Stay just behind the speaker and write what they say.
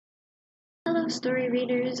story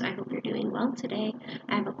readers. I hope you're doing well today.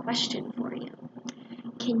 I have a question for you.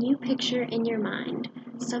 Can you picture in your mind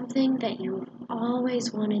something that you've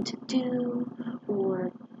always wanted to do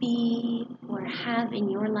or be or have in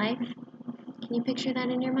your life? Can you picture that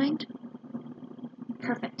in your mind?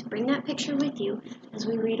 Perfect. Bring that picture with you as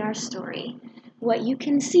we read our story. What You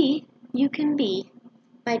Can See, You Can Be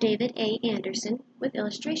by David A. Anderson with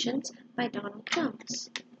illustrations by Donald Jones.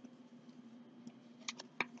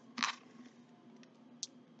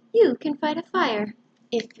 You can fight a fire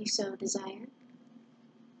if you so desire,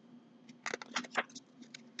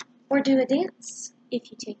 or do a dance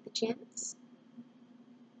if you take the chance,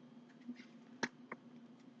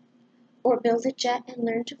 or build a jet and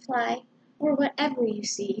learn to fly, or whatever you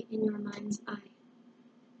see in your mind's eye.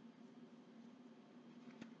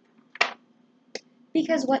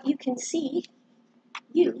 Because what you can see,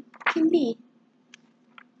 you can be.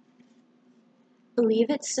 Believe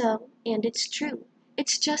it's so, and it's true.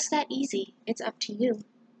 It's just that easy. It's up to you.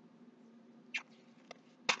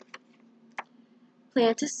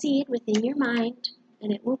 Plant a seed within your mind,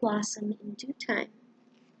 and it will blossom in due time.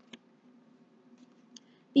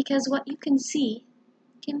 Because what you can see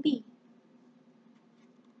can be.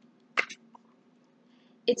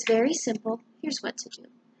 It's very simple. Here's what to do.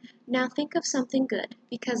 Now think of something good,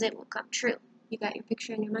 because it will come true. You got your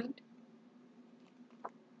picture in your mind?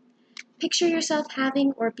 Picture yourself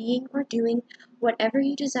having or being or doing whatever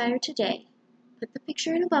you desire today. Put the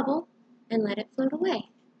picture in a bubble and let it float away.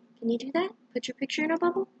 Can you do that? Put your picture in a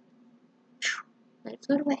bubble. Let it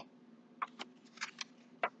float away.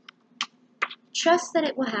 Trust that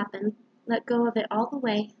it will happen. Let go of it all the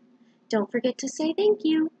way. Don't forget to say thank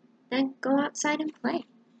you. Then go outside and play.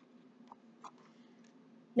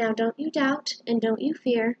 Now don't you doubt and don't you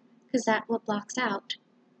fear, because that's what blocks out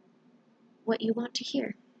what you want to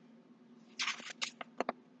hear.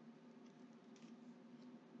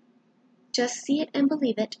 Just see it and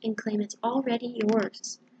believe it and claim it's already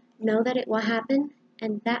yours. Know that it will happen,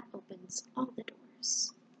 and that opens all the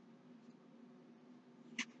doors.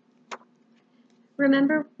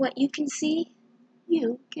 Remember, what you can see,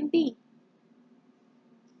 you can be.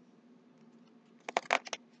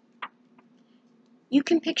 You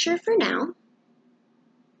can picture for now,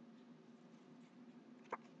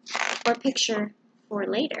 or picture for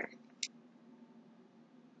later.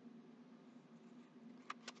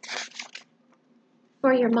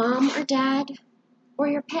 For your mom or dad, or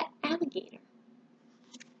your pet alligator.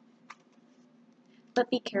 But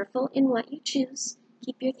be careful in what you choose.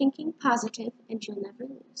 Keep your thinking positive, and you'll never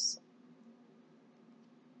lose.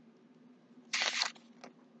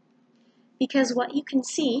 Because what you can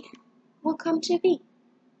see will come to be.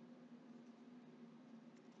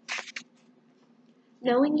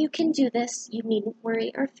 Knowing you can do this, you needn't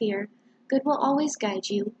worry or fear. Good will always guide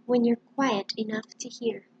you when you're quiet enough to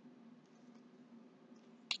hear.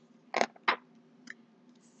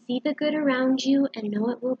 See the good around you and know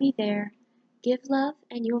it will be there. Give love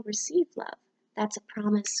and you'll receive love. That's a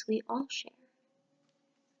promise we all share.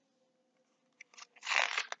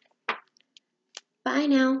 Bye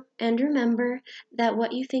now, and remember that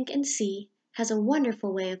what you think and see has a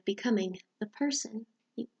wonderful way of becoming the person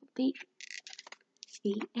you will be.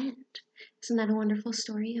 The end. Isn't that a wonderful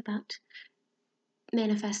story about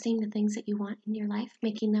manifesting the things that you want in your life,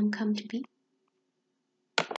 making them come to be?